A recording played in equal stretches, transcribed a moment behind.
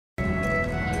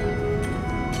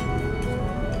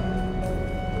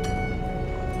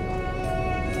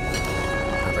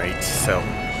So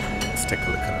let's take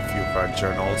a look at a few of our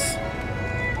journals.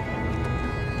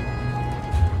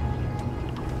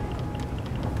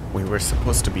 We were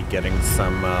supposed to be getting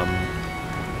some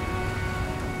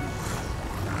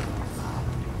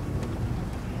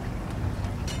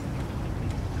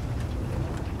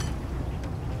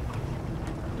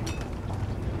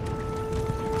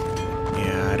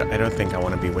I don't think I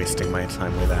want to be wasting my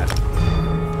time with that.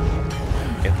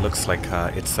 It looks like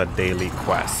it's a daily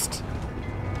quest.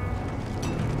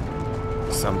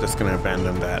 So I'm just going to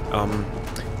abandon that.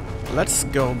 Let's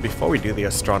go, before we do the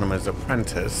Astronomer's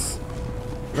Apprentice,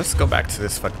 let's go back to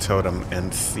this factotum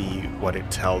and see what it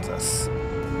tells us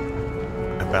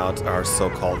about our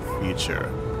so-called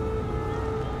future.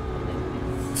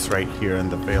 It's right here in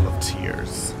the Vale of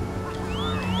Tears.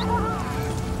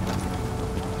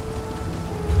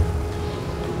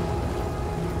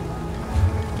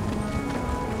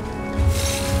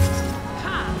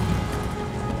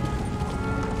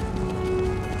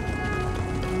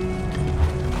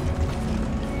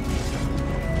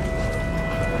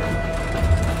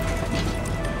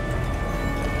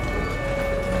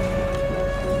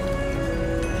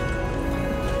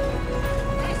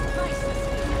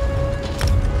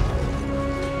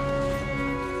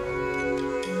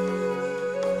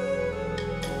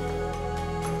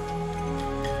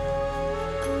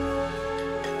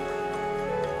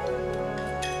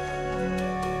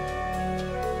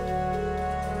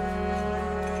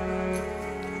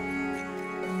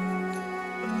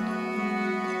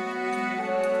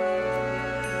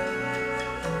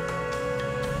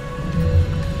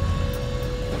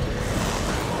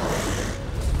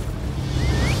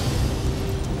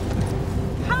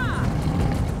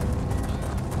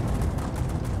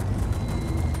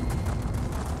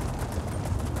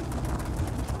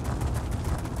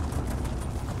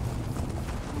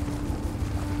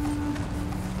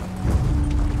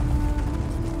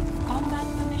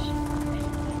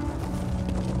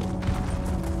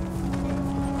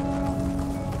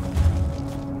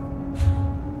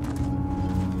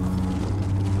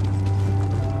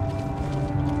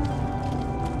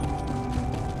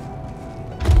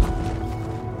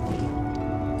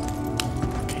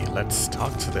 Let's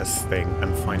talk to this thing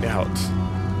and find out.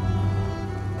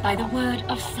 By the word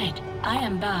of Set, I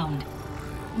am bound.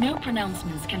 No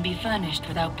pronouncements can be furnished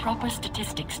without proper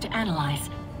statistics to analyze.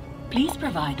 Please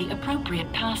provide the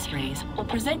appropriate passphrase or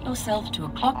present yourself to a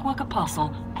Clockwork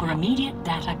Apostle for immediate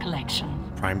data collection.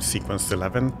 Prime sequence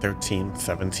 11, 13,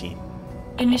 17.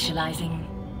 Initializing.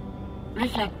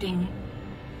 Reflecting.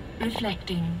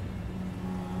 Reflecting.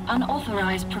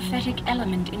 Unauthorized prophetic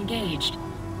element engaged.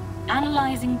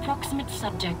 Analyzing proximate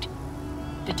subject.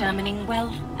 Determining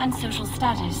wealth and social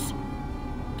status.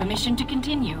 Permission to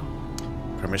continue.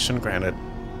 Permission granted.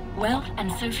 Wealth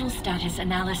and social status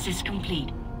analysis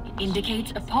complete.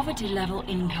 Indicates a poverty-level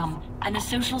income and the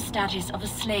social status of a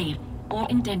slave or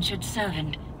indentured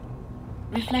servant.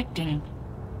 Reflecting.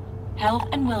 Health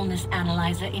and wellness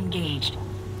analyzer engaged.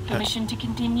 Permission to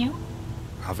continue.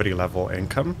 Poverty level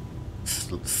income?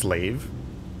 Slave?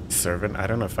 Servant? I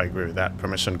don't know if I agree with that.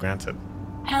 Permission granted.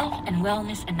 Health and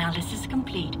wellness analysis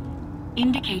complete.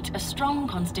 Indicates a strong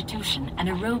constitution and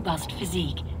a robust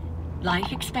physique.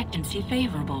 Life expectancy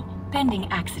favorable,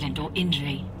 pending accident or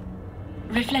injury.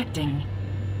 Reflecting.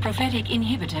 Prophetic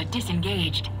inhibitor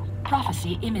disengaged.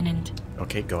 Prophecy imminent.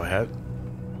 Okay, go ahead.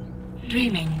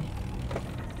 Dreaming.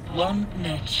 1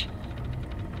 niche.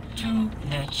 2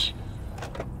 niche.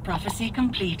 Prophecy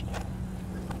complete.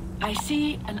 I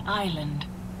see an island.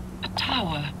 A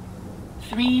tower.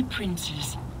 3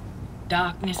 princes.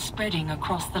 Darkness spreading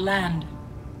across the land.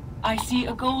 I see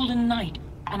a golden night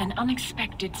and an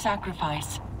unexpected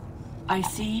sacrifice. I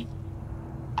see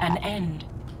an end.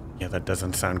 Yeah, that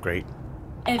doesn't sound great.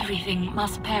 Everything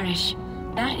must perish.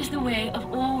 That is the way of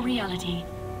all reality.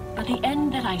 But the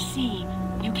end that I see,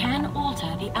 you can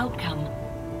alter the outcome.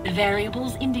 The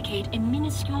variables indicate a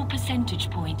minuscule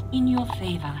percentage point in your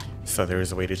favor. So there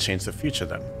is a way to change the future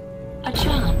then? A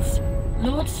chance.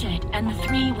 Lord Set and the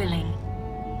 3 willing.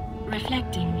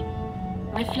 Reflecting.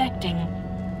 Reflecting.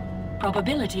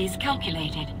 Probabilities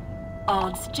calculated.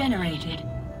 Odds generated.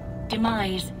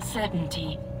 Demise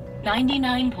certainty.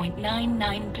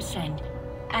 99.99%.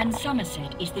 And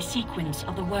Somerset is the sequence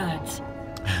of the words.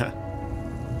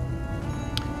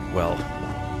 Well,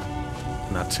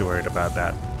 not too worried about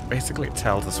that. Basically it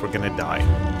tells us we're gonna die.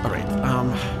 Alright,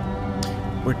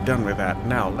 we're done with that.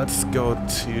 Now let's go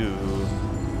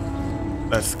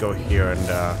here and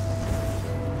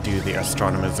do the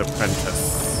Astronomer's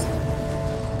Apprentice.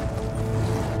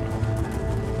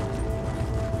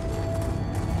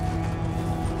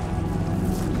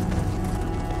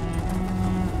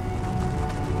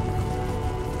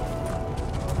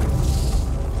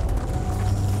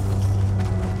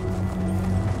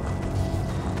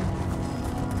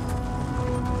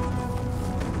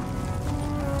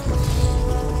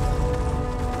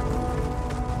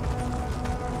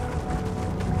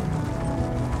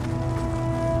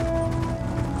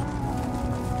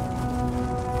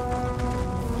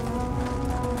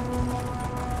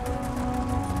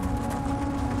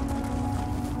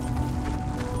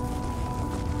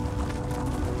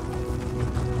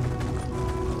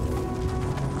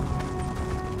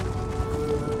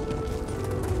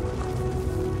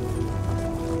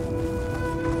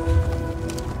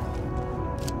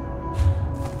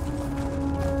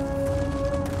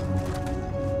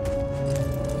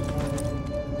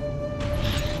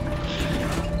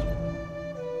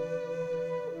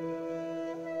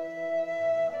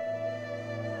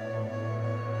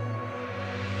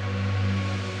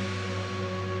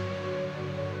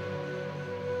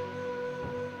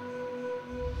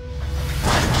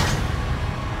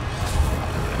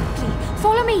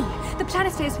 The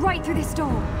planisphere is right through this door.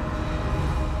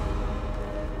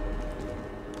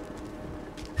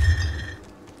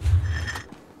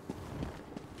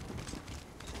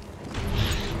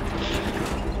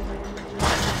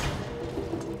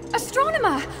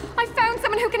 Astronomer! I found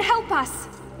someone who can help us!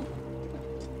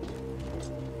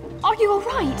 Are you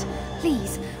alright?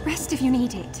 Please, rest if you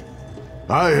need it.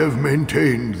 I have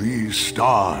maintained these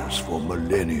stars for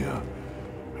millennia.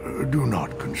 Do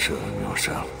not concern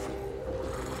yourself.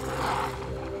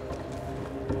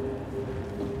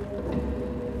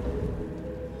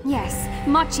 Yes,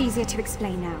 much easier to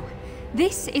explain now.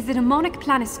 This is the demonic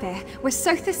planisphere where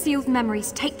Sotha Sil's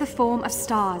memories take the form of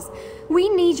stars. We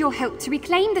need your help to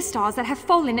reclaim the stars that have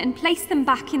fallen and place them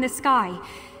back in the sky.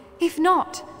 If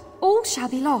not, all shall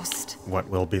be lost. What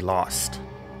will be lost?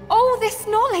 All this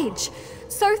knowledge!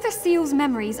 Sotha Sil's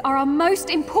memories are our most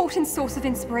important source of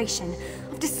inspiration,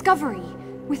 of discovery.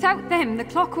 Without them, the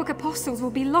Clockwork Apostles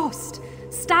will be lost,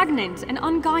 stagnant and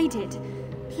unguided.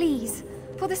 Please,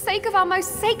 for the sake of our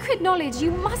most sacred knowledge,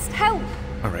 you must help.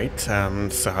 Alright,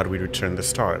 so how do we return the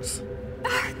stars?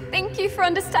 Thank you for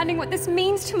understanding what this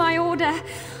means to my order.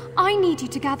 I need you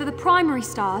to gather the primary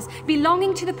stars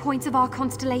belonging to the points of our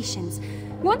constellations.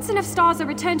 Once enough stars are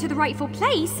returned to the rightful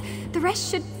place, the rest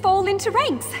should fall into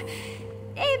ranks.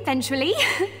 Eventually.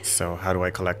 So how do I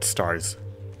collect stars?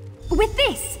 With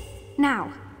this!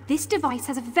 Now, this device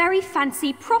has a very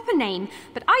fancy, proper name,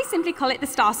 but I simply call it the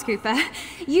Star Scooper.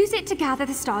 Use it to gather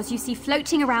the stars you see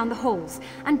floating around the halls,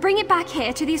 and bring it back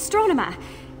here to the astronomer.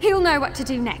 He'll know what to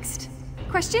do next.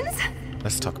 Questions?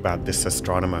 Let's talk about this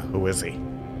astronomer. Who is he?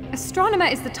 Astronomer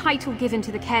is the title given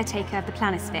to the caretaker of the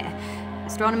planisphere.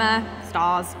 Astronomer,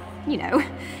 stars, you know.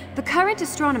 The current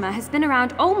astronomer has been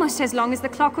around almost as long as the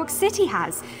Clockwork City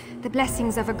has. The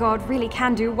blessings of a god really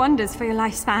can do wonders for your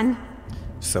lifespan.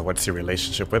 So what's your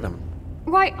relationship with him?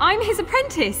 Why, I'm his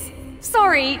apprentice.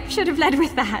 Sorry, should have led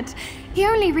with that. He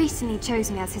only recently chose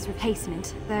me as his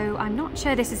replacement, though I'm not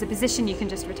sure this is a position you can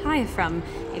just retire from,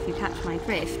 if you catch my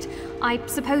drift. I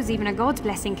suppose even a god's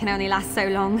blessing can only last so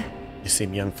long. You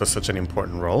seem young for such an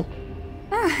important role.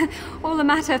 All a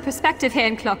matter of perspective here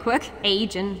in Clockwork,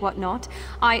 age and whatnot.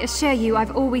 I assure you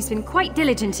I've always been quite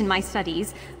diligent in my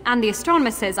studies, and the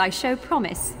astronomer says I show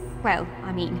promise. Well,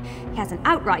 I mean, he hasn't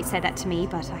outright said that to me,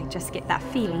 but I just get that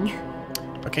feeling.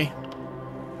 Okay.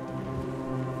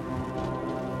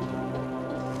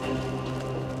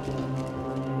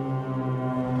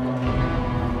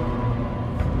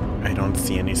 I don't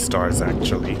see any stars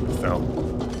actually, so...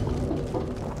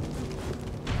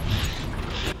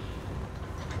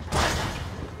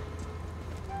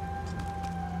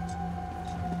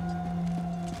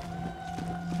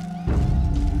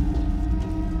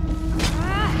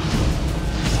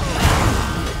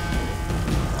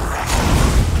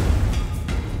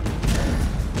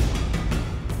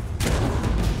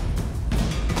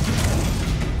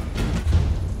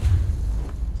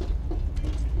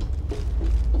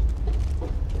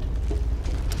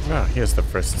 Ah, here's the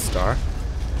first star.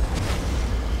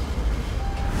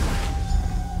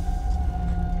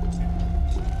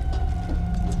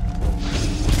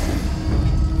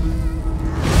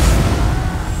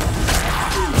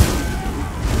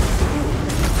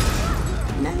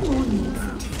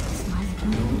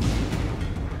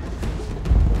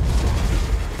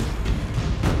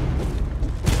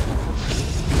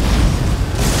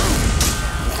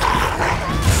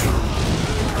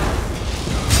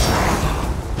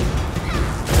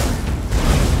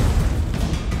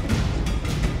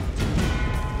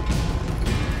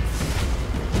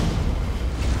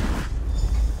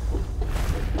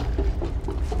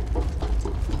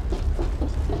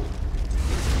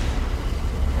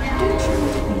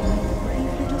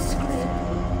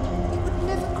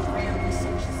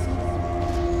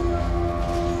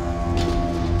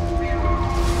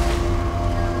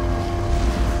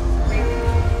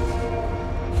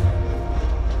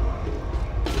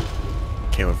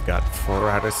 Okay, we've got 4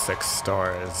 out of 6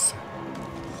 stars.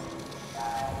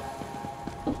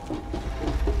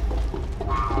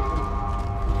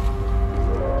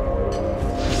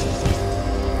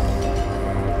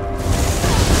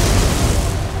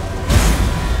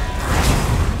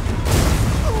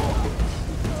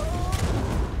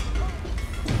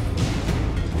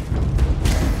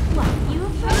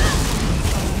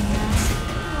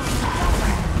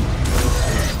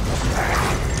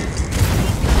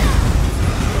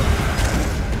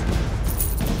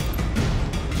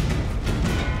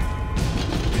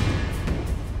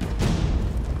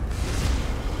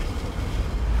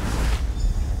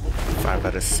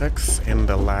 Out of 6, and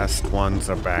the last ones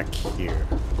are back here.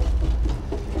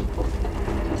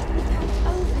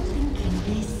 Overthinking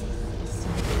this.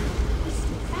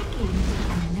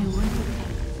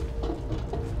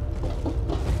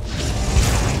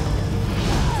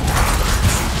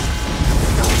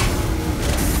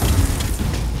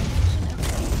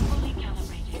 Fully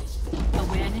calibrated.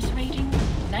 Awareness rating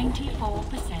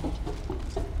 94%.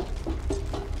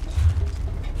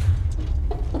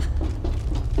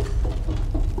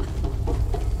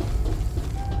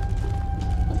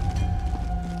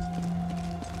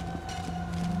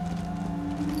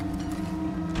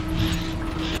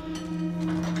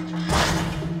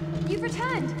 You've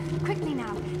returned! Quickly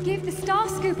now, give the Star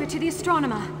Scooper to the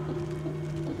astronomer.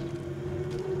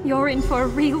 You're in for a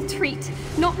real treat.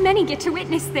 Not many get to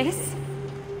witness this.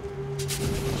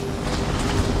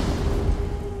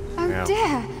 Oh Yeah.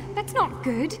 dear, that's not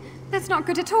good. That's not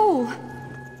good at all.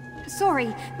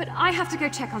 Sorry, but I have to go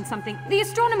check on something. The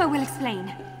astronomer will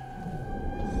explain.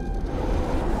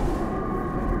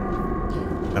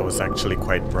 That was actually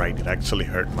quite bright. It actually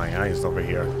hurt my eyes over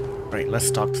here. Right,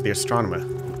 let's talk to the astronomer.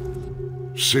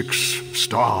 6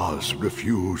 stars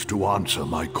refuse to answer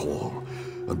my call,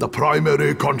 and the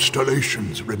primary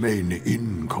constellations remain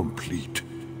incomplete.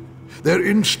 Their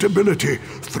instability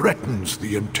threatens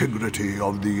the integrity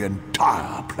of the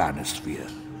entire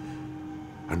planisphere.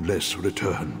 Unless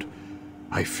returned,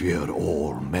 I fear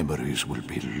all memories will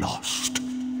be lost,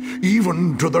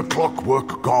 even to the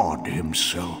Clockwork God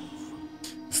himself.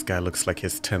 This guy looks like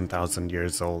he's 10,000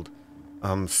 years old.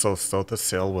 So Sotha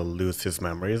Sil will lose his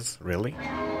memories? Really?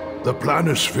 The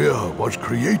planisphere was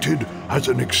created as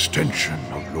an extension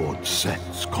of Lord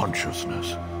Set's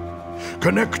consciousness.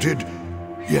 Connected,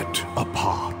 yet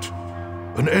apart.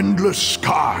 An endless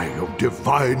sky of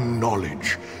divine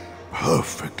knowledge,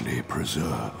 perfectly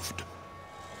preserved.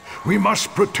 We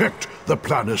must protect the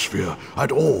planisphere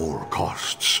at all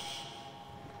costs.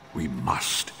 We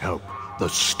must help the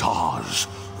stars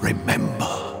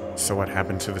remember. So what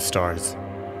happened to the stars?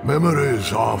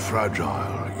 Memories are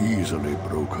fragile, easily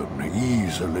broken,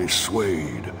 easily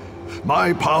swayed.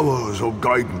 My powers of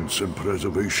guidance and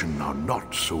preservation are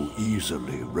not so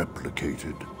easily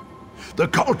replicated. The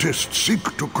cultists seek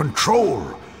to control,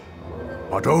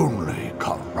 but only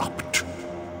corrupt.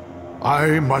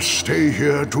 I must stay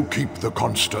here to keep the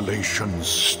constellations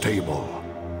stable.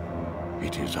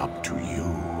 It is up to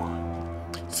you.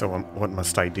 So what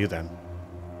must I do then?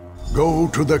 Go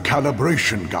to the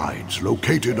calibration guides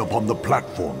located upon the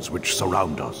platforms which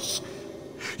surround us.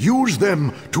 Use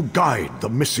them to guide the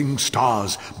missing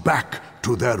stars back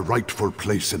to their rightful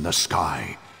place in the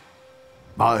sky.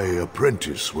 My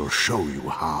apprentice will show you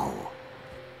how.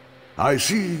 I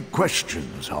see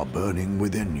questions are burning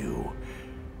within you.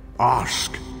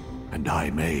 Ask, and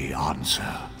I may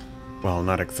answer. Well,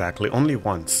 not exactly. Only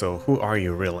once, so who are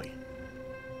you really?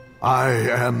 I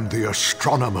am the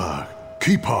astronomer,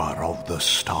 keeper of the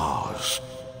stars.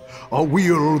 A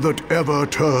wheel that ever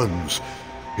turns.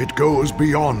 It goes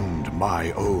beyond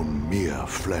my own mere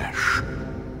flesh.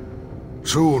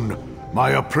 Soon,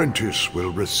 my apprentice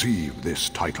will receive this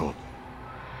title,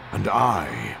 and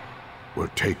I will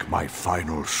take my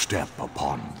final step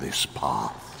upon this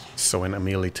path. So when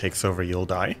Amelie takes over, you'll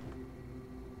die?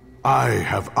 I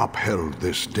have upheld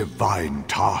this divine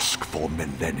task for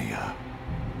millennia.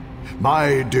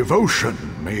 My devotion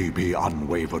may be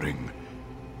unwavering,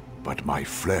 but my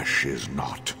flesh is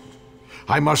not.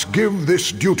 I must give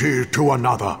this duty to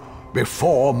another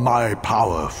before my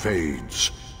power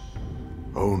fades.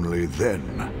 Only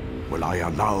then will I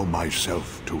allow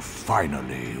myself to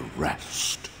finally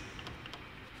rest.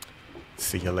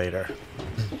 See you later.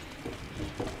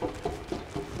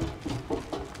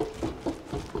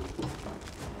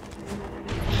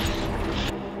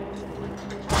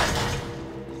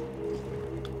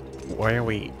 Why are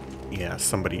we... Yeah,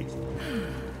 somebody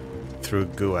threw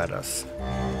goo at us.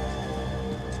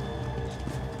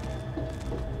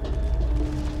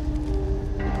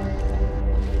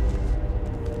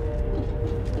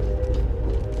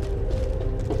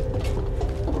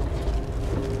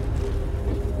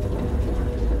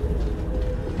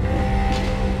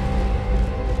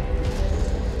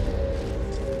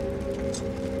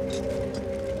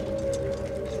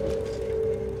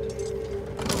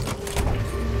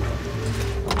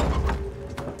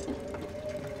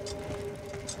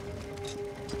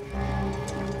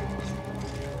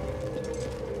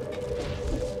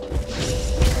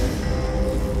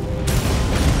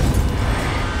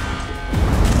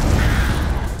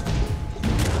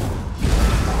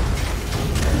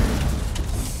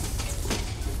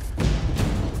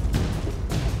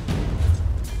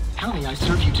 I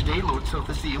serve you today, Lord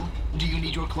Sotha Sil. Do you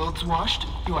need your clothes washed?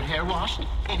 Your hair washed?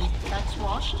 Any pets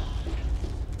washed?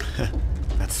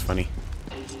 That's funny.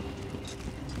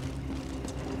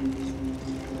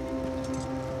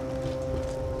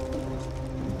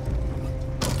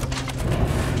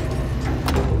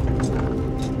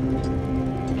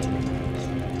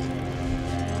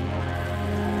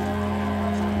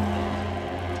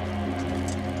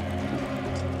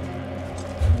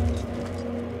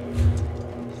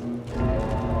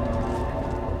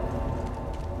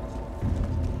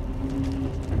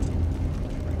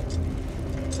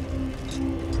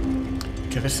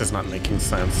 Okay, this is not making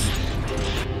sense.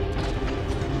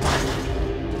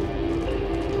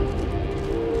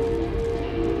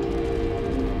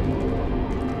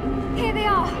 Here they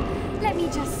are. Let me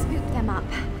just scoop them up.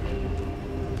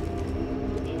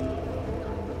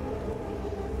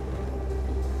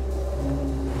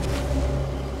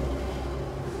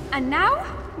 And now,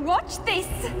 watch this!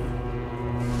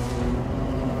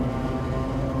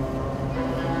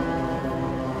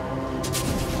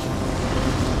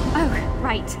 Oh,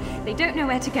 right. They don't know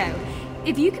where to go.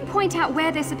 If you can point out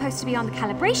where they're supposed to be on the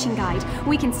calibration guide,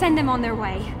 we can send them on their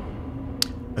way.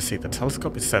 Let's see, the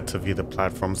telescope is set to view the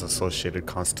platform's associated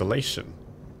constellation.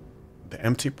 The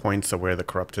empty points are where the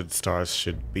corrupted stars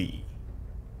should be.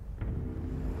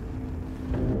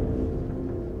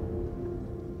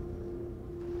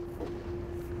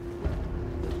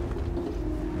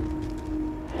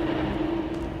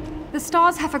 The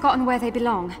stars have forgotten where they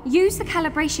belong. Use the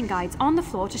calibration guides on the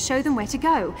floor to show them where to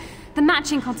go. The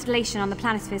matching constellation on the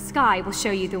planisphere's sky will show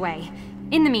you the way.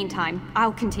 In the meantime,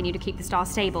 I'll continue to keep the star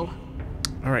stable.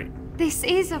 Alright. This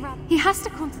is he has to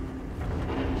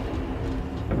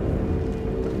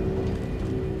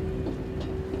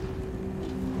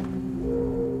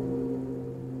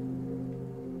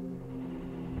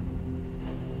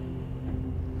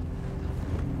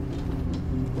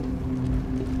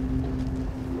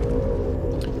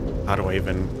How do I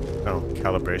even... Oh,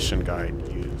 calibration guide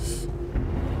use.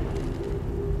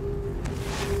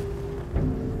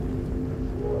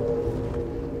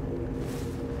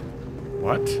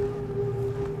 What?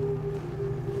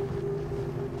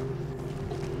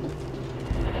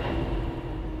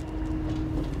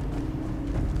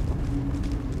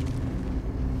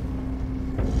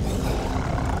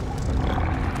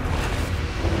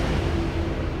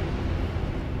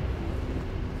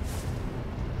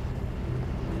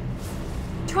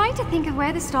 Try to think of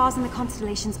where the stars and the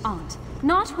constellations aren't,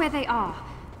 not where they are.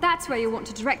 That's where you want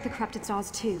to direct the corrupted stars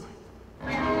to.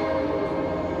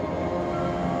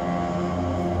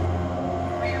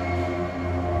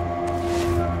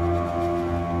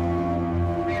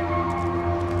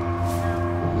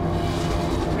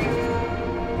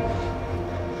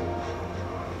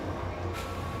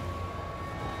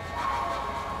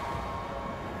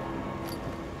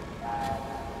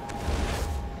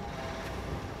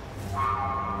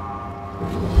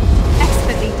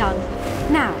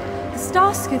 Now, the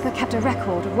Star Scooper kept a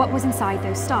record of what was inside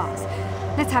those stars.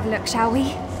 Let's have a look, shall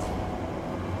we?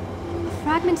 A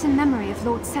fragment in memory of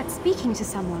Lord Set speaking to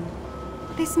someone.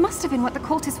 This must have been what the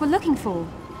cultists were looking for.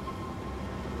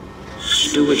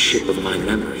 Stewardship of my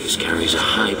memories carries a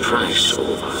high price,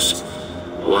 Orvas.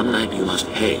 One that you must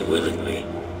pay willingly.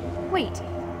 Wait,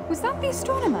 was that the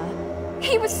astronomer?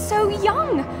 He was so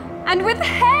young! And with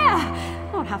hair!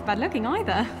 Not half bad looking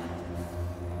either.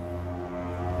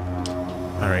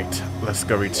 Alright, let's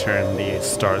go return the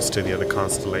stars to the other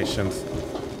constellations.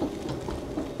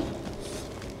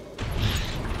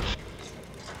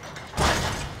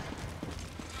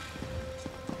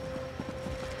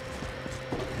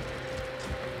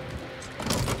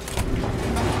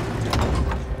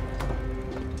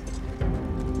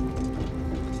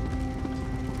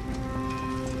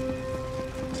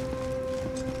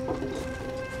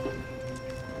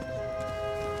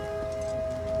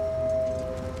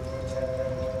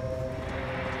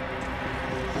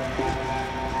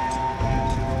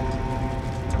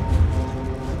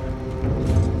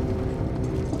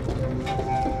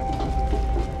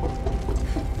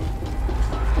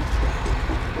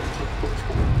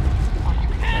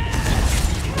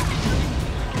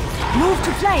 Move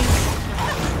to flame!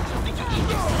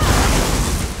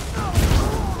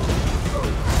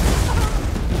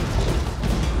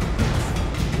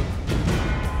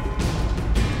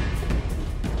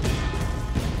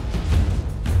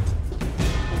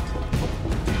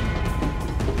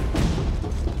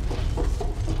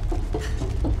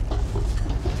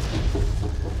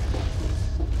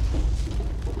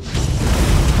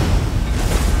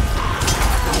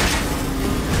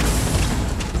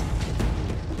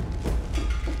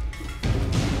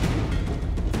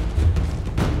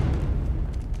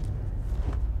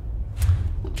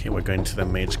 Okay, we're going to the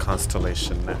Mage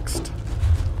constellation next.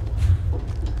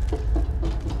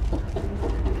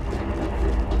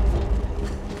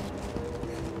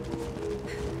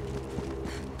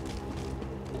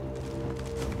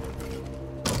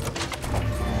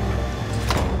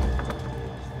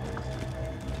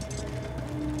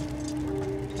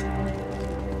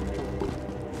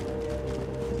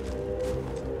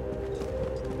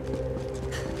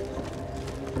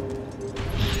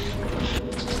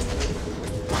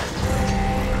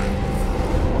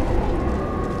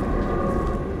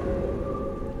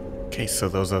 Okay, so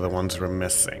those are the ones we're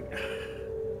missing.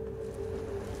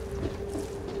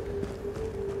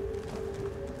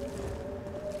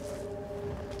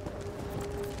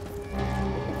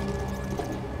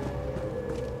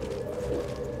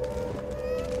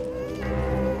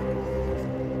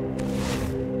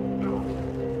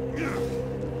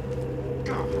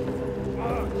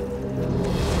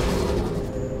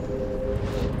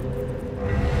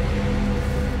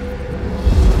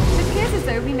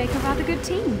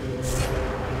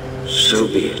 So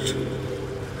be it.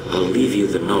 I'll leave you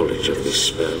the knowledge of this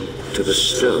spell to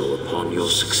bestow upon your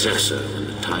successor when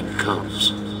the time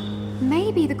comes.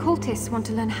 Maybe the cultists want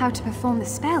to learn how to perform the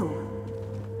spell.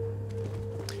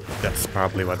 That's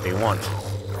probably what they want.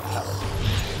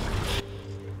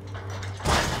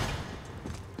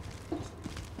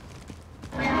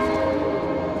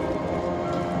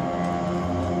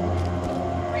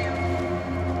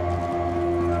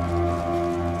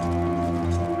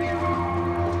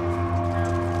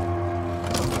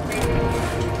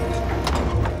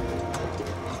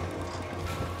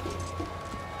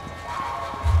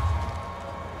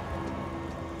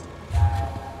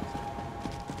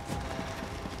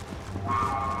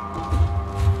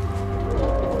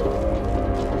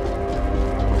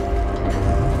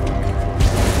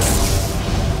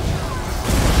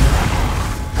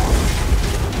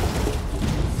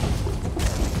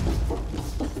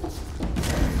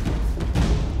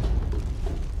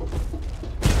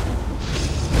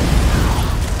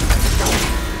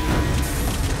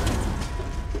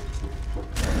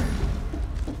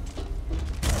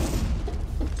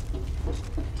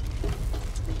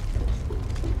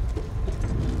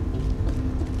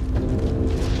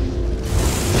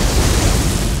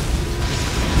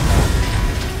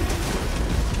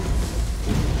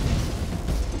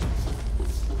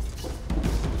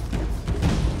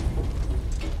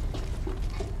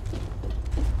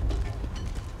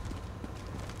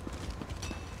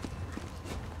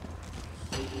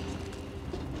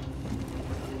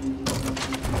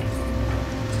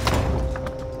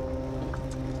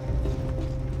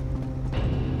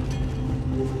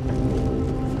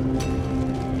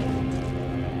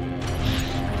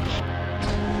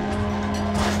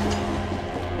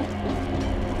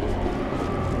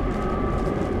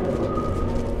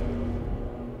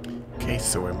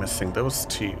 So we're missing those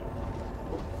two.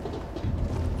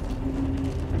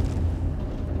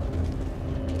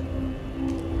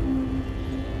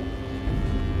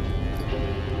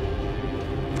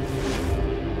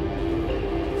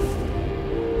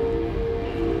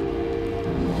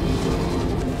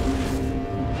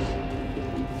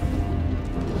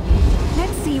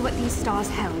 Let's see what these stars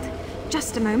held.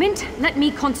 Just a moment, let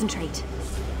me concentrate.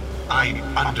 I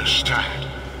understand.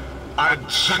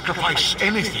 I'd sacrifice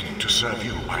anything to serve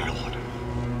you, my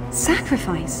lord.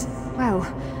 Sacrifice? Well,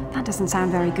 that doesn't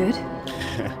sound very good.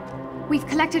 We've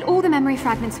collected all the memory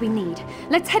fragments we need.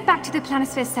 Let's head back to the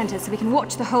Planisphere Center so we can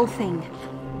watch the whole thing.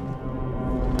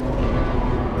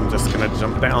 I'm just gonna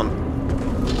jump down.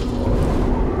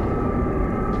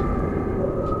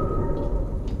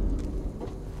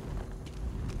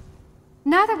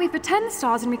 Now that we've returned the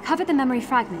stars and recovered the memory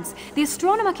fragments, the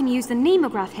astronomer can use the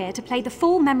nemograph here to play the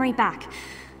full memory back.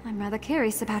 I'm rather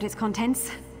curious about its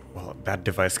contents. Well, that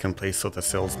device can play Sotha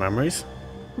Sil's memories.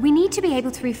 We need to be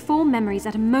able to reform memories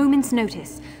at a moment's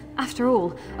notice. After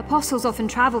all, apostles often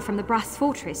travel from the Brass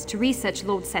Fortress to research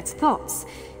Lord Set's thoughts.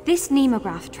 This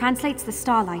nemograph translates the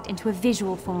starlight into a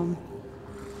visual form.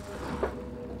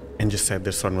 And you said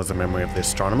this one was a memory of the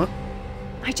astronomer?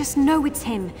 I just know it's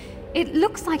him. It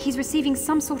looks like he's receiving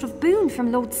some sort of boon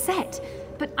from Lord Set,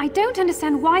 but I don't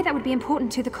understand why that would be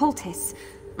important to the cultists.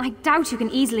 I doubt you can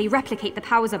easily replicate the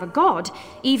powers of a god,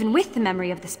 even with the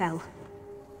memory of the spell.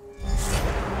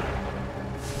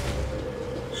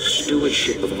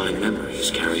 Stewardship of my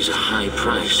memories carries a high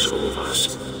price, all of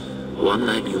us. One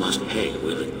that you must pay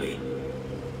willingly.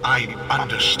 I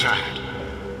understand.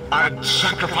 I'd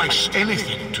sacrifice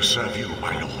anything to serve you,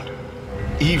 my lord.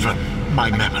 Even my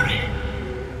memory.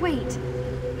 Wait,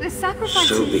 the sacrifice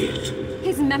So be it.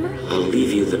 his memory? I'll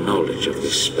leave you the knowledge of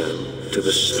this spell to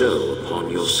bestow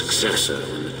upon your successor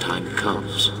when the time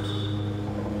comes.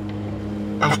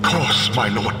 Of course, my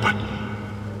lord, but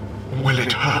will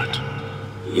it hurt?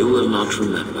 You will not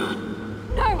remember.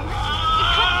 No, it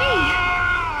can't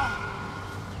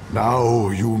be! Now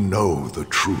you know the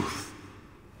truth.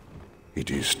 It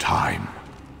is time.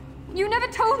 You never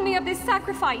told me of this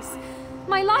sacrifice.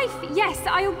 My life, yes,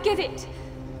 I'll give it.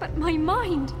 But my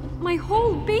mind, my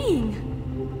whole being...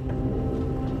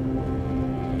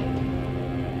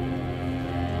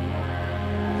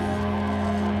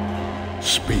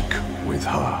 Speak with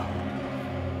her.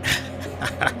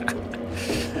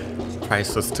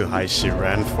 price was too high, she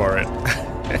ran for it.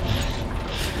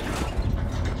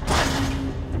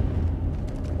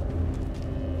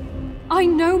 I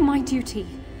know my duty.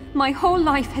 My whole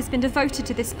life has been devoted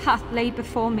to this path laid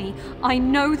before me. I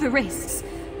know the risks,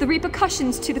 the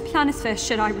repercussions to the planisphere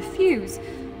should I refuse,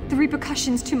 the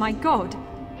repercussions to my god.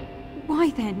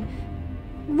 Why then?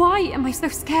 Why am I so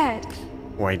scared?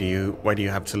 Why do you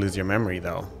have to lose your memory,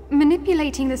 though?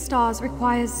 Manipulating the stars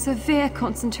requires severe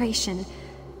concentration.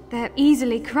 They're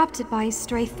easily corrupted by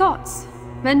stray thoughts,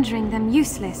 rendering them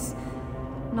useless.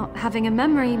 Not having a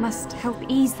memory must help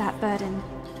ease that burden.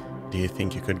 Do you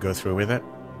think you could go through with it?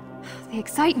 The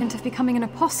excitement of becoming an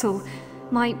apostle,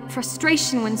 my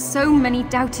frustration when so many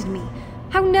doubted me,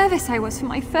 how nervous I was for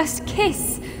my first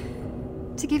kiss.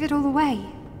 To give it all away,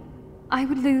 I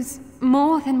would lose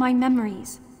more than my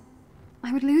memories.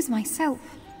 I would lose myself.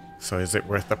 So is it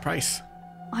worth the price?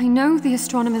 I know the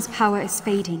astronomer's power is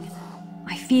fading.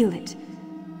 I feel it.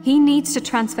 He needs to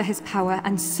transfer his power,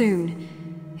 and soon.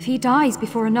 If he dies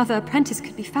before another apprentice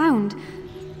could be found...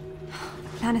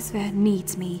 The planisphere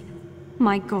needs me.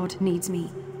 My god needs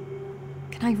me.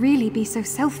 Can I really be so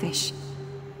selfish?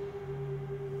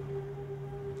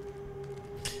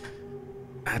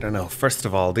 I don't know. First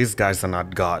of all, these guys are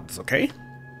not gods, okay?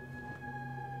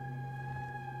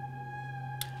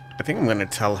 I think I'm gonna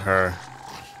tell her...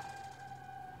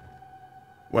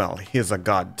 Well, he's a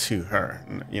god to her,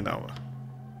 you know.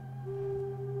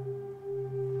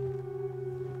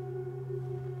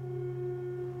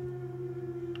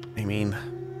 I mean...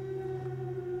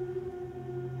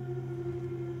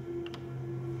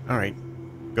 Alright,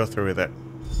 go through with it.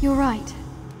 You're right.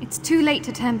 It's too late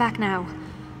to turn back now.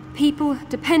 People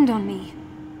depend on me.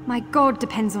 My god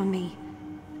depends on me.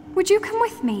 Would you come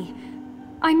with me?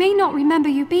 I may not remember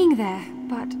you being there,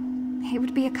 but it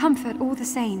would be a comfort all the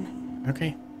same.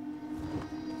 Okay.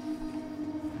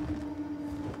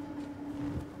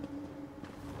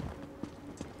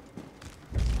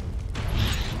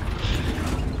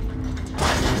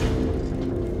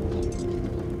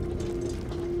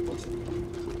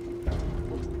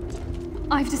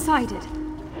 I've decided.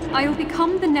 I will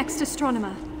become the next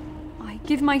astronomer. I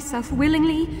give myself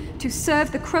willingly to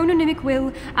serve the chrononymic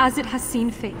will as it has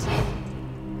seen fit.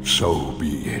 So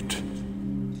be it.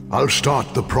 I'll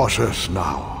start the process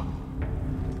now.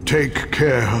 Take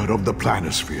care of the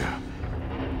planisphere.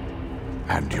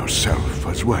 And yourself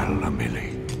as well,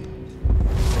 Amelie.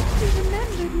 You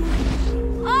remembered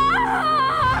me.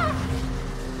 Ah!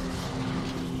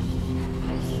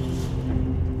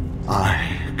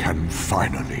 I can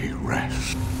finally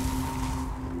rest.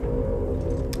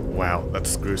 Wow,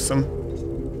 that's gruesome.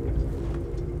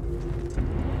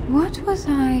 What was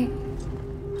I?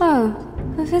 Oh,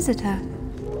 a visitor.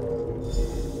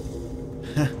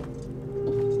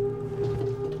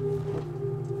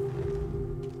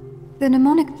 The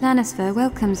mnemonic planisphere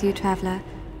welcomes you, traveler.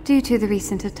 Due to the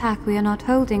recent attack, we are not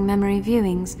holding memory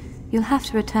viewings. You'll have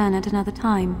to return at another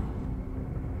time.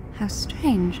 How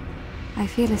strange. I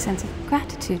feel a sense of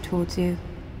gratitude towards you,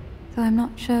 though I'm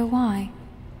not sure why.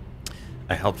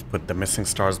 I helped put the missing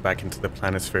stars back into the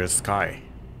planisphere's sky.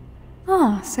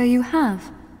 Ah, so you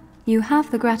have. You have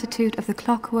the gratitude of the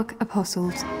Clockwork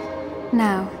Apostles.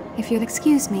 Now, if you'll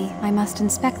excuse me, I must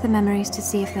inspect the memories to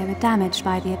see if they were damaged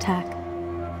by the attack.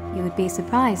 You would be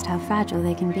surprised how fragile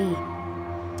they can be.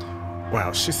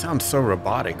 Wow, she sounds so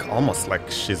robotic, almost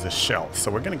like she's a shell, so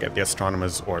we're gonna get the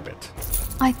astronomer's orbit.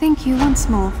 I thank you once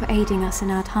more for aiding us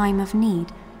in our time of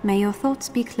need. May your thoughts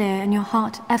be clear and your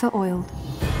heart ever oiled.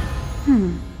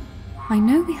 I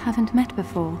know we haven't met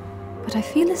before, but I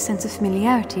feel a sense of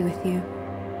familiarity with you.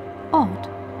 Odd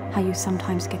how you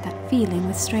sometimes get that feeling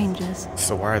with strangers.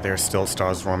 So why are there still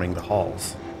stars roaming the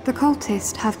halls? The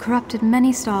cultists have corrupted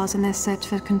many stars in their search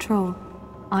for control.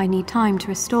 I need time to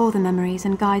restore the memories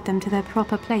and guide them to their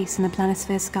proper place in the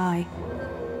planisphere sky.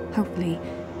 Hopefully,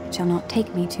 it shall not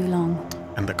take me too long.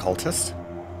 And the cultist?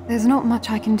 There's not much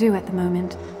I can do at the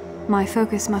moment. My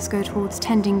focus must go towards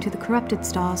tending to the corrupted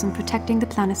stars and protecting the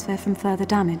planisphere from further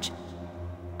damage.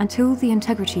 Until the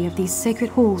integrity of these sacred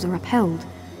halls are upheld,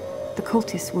 the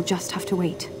cultists will just have to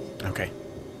wait. Okay.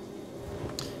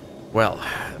 Well,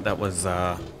 that was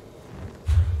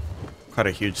quite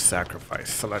a huge sacrifice.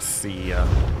 So let's see.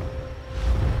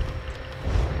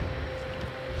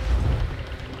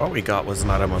 What we got was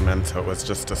not a memento, it was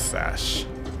just a sash.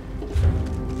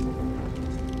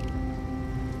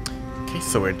 Okay,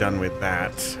 so we're done with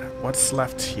that. What's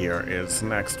left here is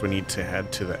next we need to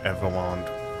head to the Everwand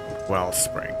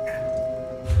Wellspring.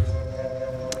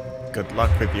 Good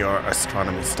luck with your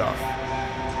astronomy stuff.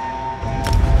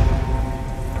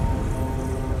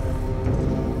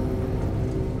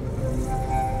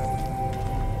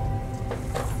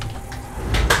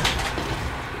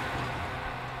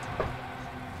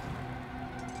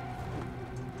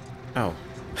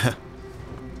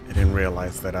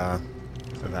 realize that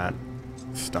that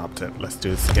stopped it. Let's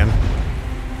do this again.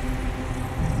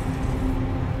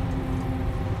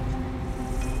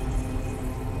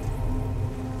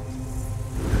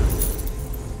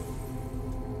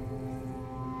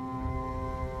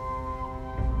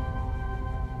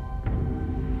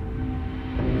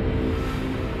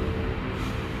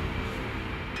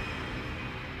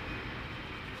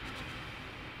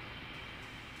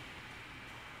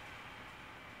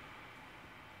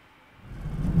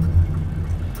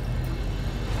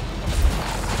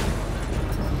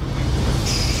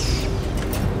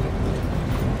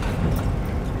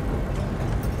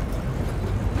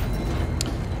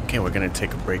 Okay, we're gonna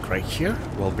take a break right here.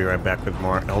 We'll be right back with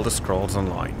more Elder Scrolls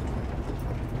Online.